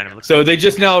back behind him. So they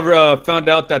just now found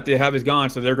out that the Hab is gone,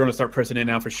 so they're going to start pressing in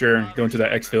now for sure and going to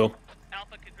that exfil.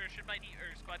 Alpha, should my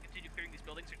squad continue clearing these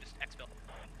buildings or just exfil?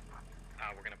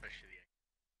 We're gonna push to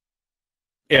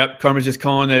the. Yep, Karma's just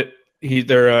calling it. He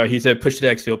said push to the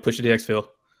exfil, push to the exfil.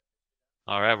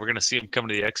 All right, we're going to see him come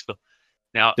to the exfil.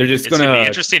 Now, They're just it's going to gonna be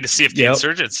interesting to see if the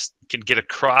insurgents can get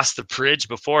across the bridge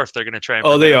before, if they're going to try and.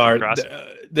 Oh, they are. Across.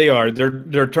 They are.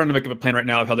 They're trying to make up a plan right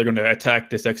now of how they're going to attack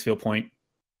this exfil point.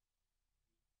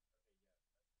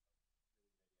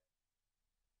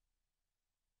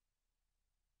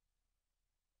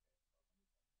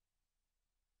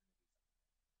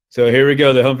 So here we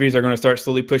go. The Humvees are going to start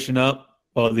slowly pushing up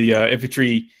while the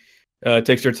infantry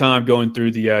takes their time going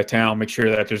through the town, make sure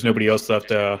that there's nobody else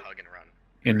left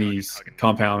in these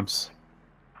compounds.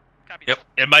 Yep,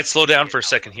 it might slow down for a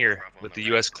second here with the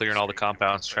U.S. clearing all the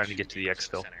compounds, trying to get to the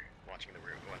exfil. Watching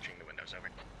the windows over.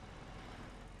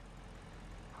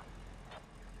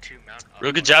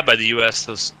 Real good job by the U.S.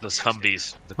 Those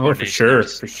Humvees. The Oh, for sure,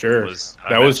 for sure.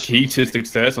 That was unmatched. key to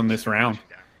success on this round.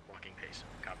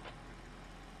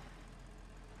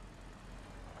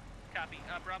 Copy.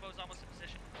 Bravo's almost in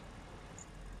position.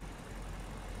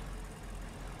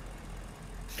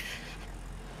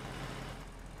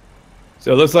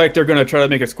 So it looks like they're going to try to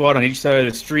make a squad on each side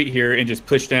of the street here and just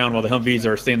push down while the Humvees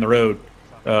are staying the road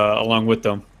along with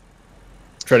them.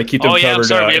 Try to keep them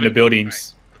covered in the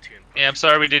buildings. Yeah, I'm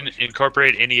sorry we didn't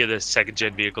incorporate any of the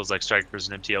second-gen vehicles like Strikers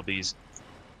and MTLBs.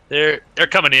 They're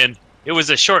coming in. It was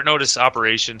a short notice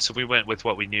operation, so we went with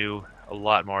what we knew a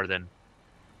lot more than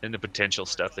the potential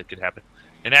stuff that could happen.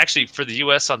 And actually, for the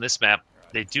U.S. on this map,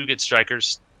 they do get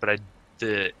Strikers, but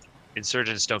the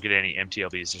insurgents don't get any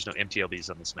MTLBs. There's no MTLBs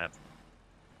on this map.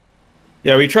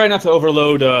 Yeah, we try not to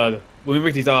overload when we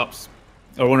make these ops,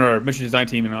 or when our mission design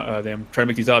team and them try to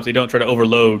make these ops. They don't try to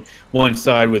overload one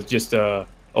side with just a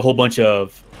whole bunch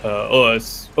of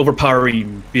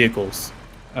overpowering vehicles,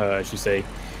 I should say.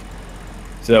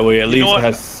 So that way, at least it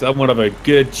has somewhat of a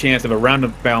good chance of a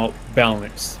roundabout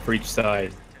balance for each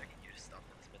side.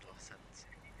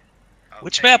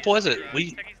 Which map was it?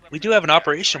 We do have an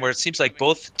operation where it seems like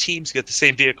both teams get the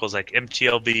same vehicles, like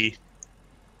MTLB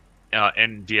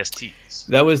and VSTs.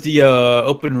 That was the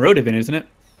open road event, isn't it?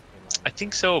 I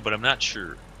think so, but I'm not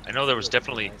sure. I know there was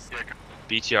definitely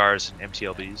BTRs and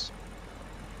MTLBs.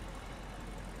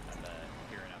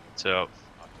 So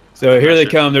here they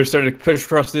come. They're starting to push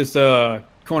across this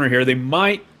corner here. They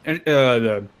might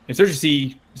the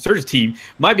insurgency team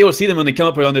might be able to see them when they come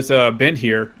up on this bend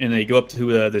here, and they go up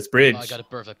to this bridge. I got a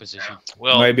perfect position.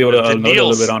 Well, might be able to unload a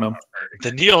little bit on them.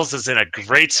 The Niels is in a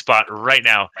great spot right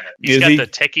now. He's got the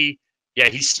techie. Yeah,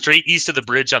 he's straight east of the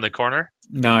bridge on the corner.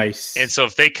 Nice. And so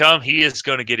if they come, he is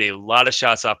going to get a lot of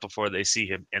shots off before they see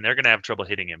him, and they're going to have trouble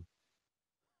hitting him.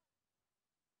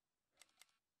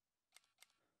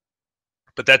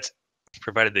 But that's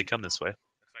provided they come this way.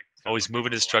 Oh, he's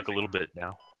moving his truck a little bit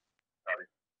now.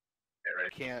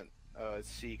 can't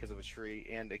see because of a tree,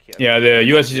 and they can't. Yeah, the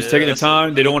U.S. is just taking their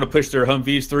time. They don't want to push their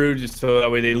Humvees through, just so that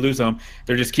way they lose them.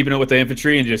 They're just keeping up with the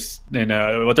infantry, and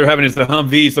what they're having is the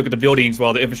Humvees look at the buildings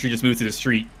while the infantry just moves through the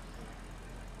street.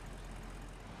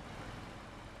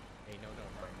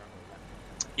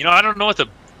 You know, I don't know what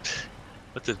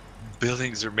the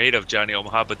buildings are made of, Johnny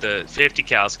Omaha, but the 50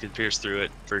 cals can pierce through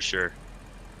it for sure.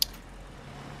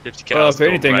 50 cals. Well, if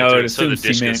anything, I would assume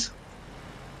cement.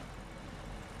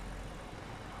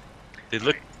 They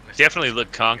definitely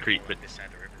look concrete, but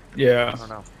yeah. I don't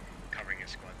know.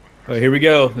 Oh, here we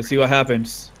go. Let's see what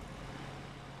happens.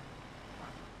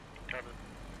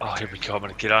 Oh, here we go. I'm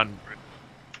gonna get on.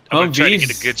 This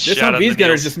Humvee's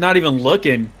gunner is just not even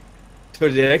looking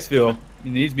towards the exfil. He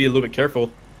needs to be a little bit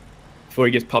careful before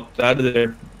he gets popped out of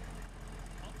there.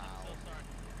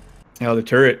 Oh, the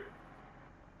turret.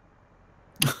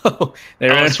 Oh, they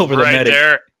ran over the medic.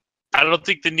 There. I don't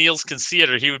think the Niels can see it,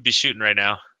 or he would be shooting right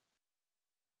now.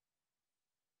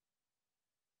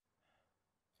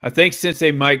 I think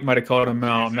Sensei Mike might have called him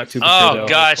out. I'm not too sure. Oh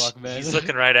gosh, he's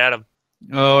looking right at him.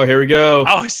 Oh, here we go.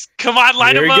 Oh, come on,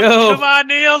 light him up. Come on,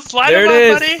 Niels, light him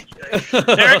up, buddy.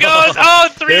 There it goes. Oh,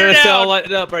 3 are down. All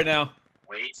lighted up right now.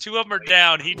 2 of them are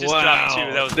down. He just dropped 2.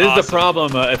 That was This awesome. is the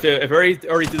problem. If already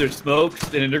through their smokes,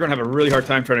 then they're gonna have a really hard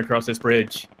time trying to cross this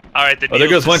bridge. All right, there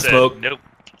goes one smoke. Nope.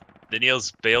 The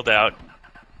Niels bailed out.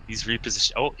 He's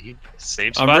repositioned. Oh,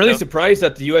 same spot. I'm really though. surprised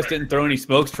that the U.S. didn't throw any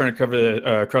smokes trying to cover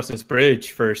the across this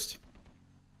bridge first.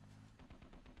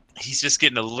 He's just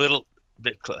getting a little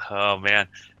bit. Oh man,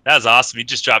 that was awesome. He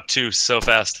just dropped 2 so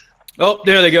fast. Oh,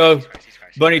 there they go.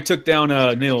 Bunny took down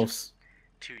Niels.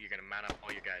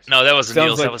 No, that wasn't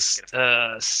Niels. Like...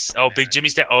 That was Big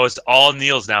Jimmy's down. Oh, it's all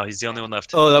Niels now. He's the only one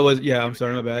left. Oh, that was I'm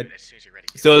sorry, my bad.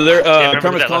 So they're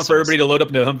Karma's calling for everybody to load up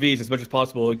the Humvees as much as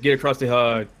possible, get across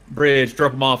the bridge,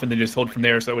 drop them off, and then just hold from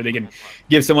there so that way they can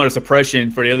give someone a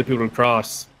suppression for the other people to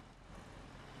cross.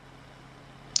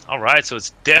 All right, so it's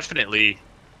definitely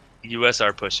U.S.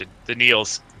 are pushing. The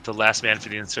Niels, the last man for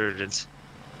the insurgents.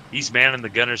 He's manning the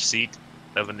gunner's seat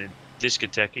of an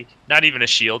Dishkateki. Not even a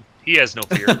shield. He has no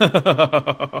fear.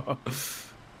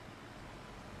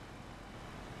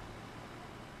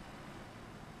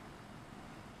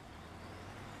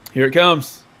 Here it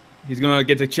comes. He's going to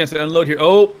get the chance to unload here.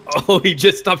 Oh, he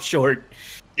just stopped short.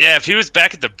 Yeah, if he was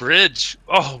back at the bridge,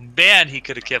 oh man, he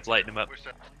could have kept lighting him up.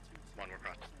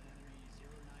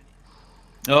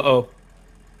 Uh-oh.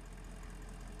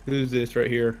 Who's this right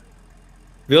here?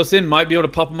 Wilson might be able to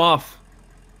pop him off.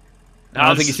 I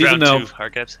don't think he sees him, though.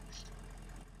 Archives.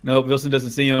 No, Wilson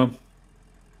doesn't see him.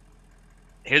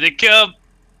 Here they come.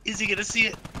 Is he going to see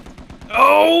it?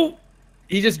 Oh!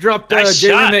 He just dropped nice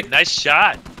shot. Mick. Nice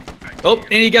shot. Oh,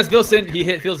 and he gets Wilson. He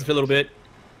hit Wilson for a little bit.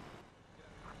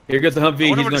 Here goes the Humvee.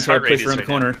 He's going to try to push around the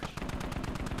corner.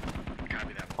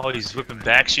 Oh, he's whipping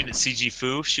back, shooting at CG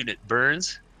Fu, shooting at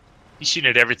Burns. He's shooting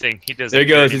at everything. He doesn't. There he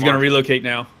goes. He's going to relocate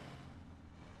now.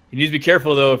 He needs to be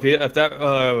careful, though. If that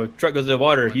truck goes to the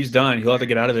water, he's done. He'll have to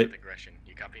get out of it.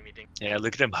 Yeah,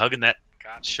 look at him hugging that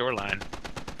shoreline.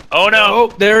 Oh, no. Oh,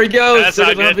 there he goes. That's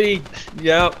not good.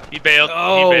 Yep. He bailed.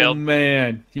 Oh, he bailed.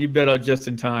 Man. He bailed out just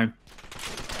in time.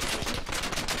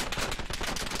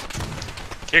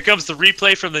 Here comes the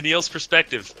replay from the Niels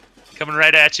perspective. Coming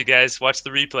right at you guys. Watch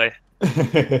the replay.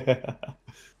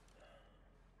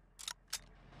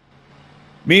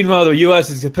 Meanwhile, the U.S.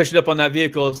 is pushing up on that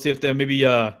vehicle to see if they maybe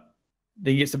they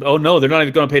can get some. Oh, no. They're not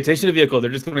even going to pay attention to the vehicle.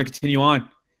 They're just going to continue on.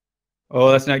 Oh,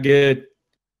 that's not good.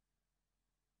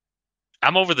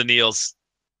 I'm over the Niels.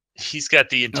 He's got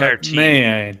the entire team.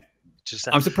 Man.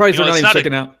 I'm surprised they're not even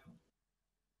checking out.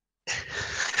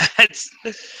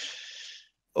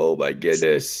 Oh my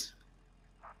goodness!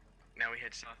 Now we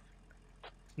hit south.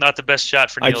 Not the best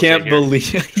shot for Niels. I can't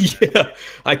believe. Yeah,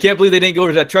 I can't believe they didn't go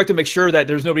over to that truck to make sure that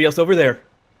there's nobody else over there.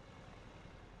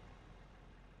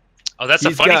 Oh, that's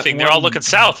the funny thing. They're all looking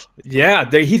south. Yeah,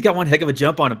 he's got one heck of a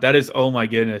jump on him. That is, oh my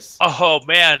goodness. Oh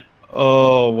man.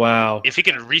 Oh wow. If he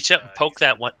could reach up and poke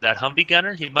that Humvee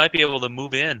gunner, he might be able to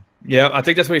move in. Yeah, I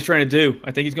think that's what he's trying to do.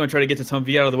 I think he's going to try to get this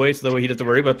Humvee out of the way so that way he doesn't have to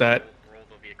worry about that. Roll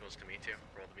the vehicles to me too.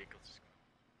 Roll the vehicles.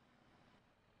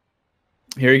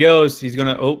 Here he goes. He's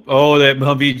gonna. Oh, that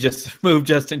Humvee just moved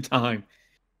just in time.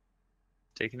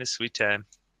 Taking his sweet time.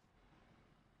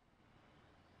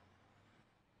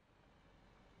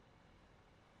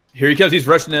 Here he comes. He's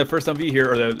rushing the first Humvee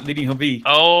here, or the leading Humvee.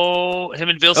 Oh, him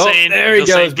and Vilsane. Oh, there he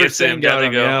goes. Vilsane got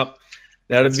him. Yep.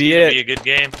 That'll be it. Be a good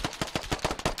game.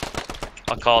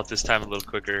 I'll call it this time a little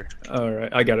quicker. All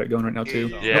right, I got it going right now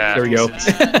too. Yeah. There we go.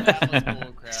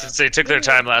 Since they took their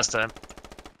time last time.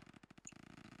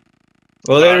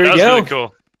 Well, there you go. That was really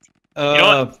cool. You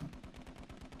know what?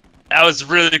 That was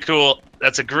really cool.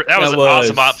 That was an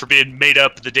awesome op for being made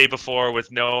up the day before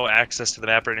with no access to the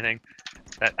map or anything.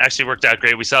 That actually worked out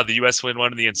great. We saw the U.S. win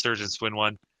one and the Insurgents win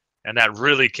one, and that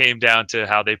really came down to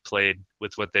how they played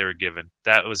with what they were given.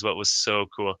 That was what was so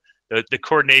cool. The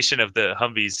coordination of the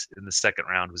Humvees in the second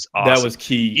round was awesome. That was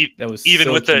key. That was even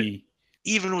so with key.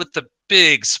 Even with the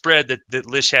big spread that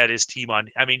Lish had his team on.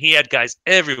 I mean, he had guys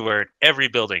everywhere in every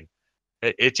building.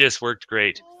 It just worked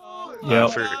great.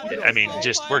 I mean,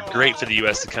 just worked great for the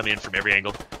U.S. to come in from every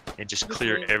angle and just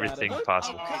clear everything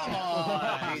possible.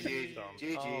 That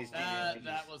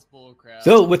was bullcrap.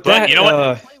 So with that, you know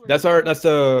what? that's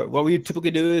what we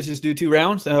typically do is just do 2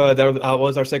 rounds. That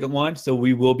was our second one, so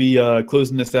we will be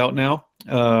closing this out now.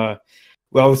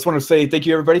 Well, I just want to say thank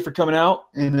you everybody for coming out,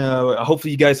 and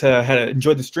hopefully you guys had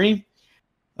enjoyed the stream.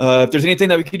 If there's anything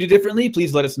that we could do differently,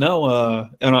 please let us know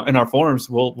in our forums.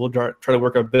 We'll try to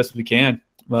work our best we can.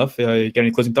 Muff, you got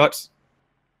any closing thoughts?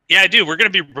 Yeah, I do. We're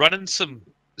going to be running some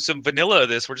vanilla of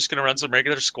this. We're just going to run some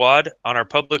regular squad on our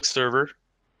public server.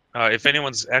 If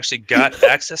anyone's actually got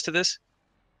access to this,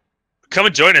 come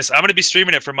and join us. I'm going to be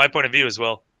streaming it from my point of view as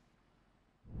well.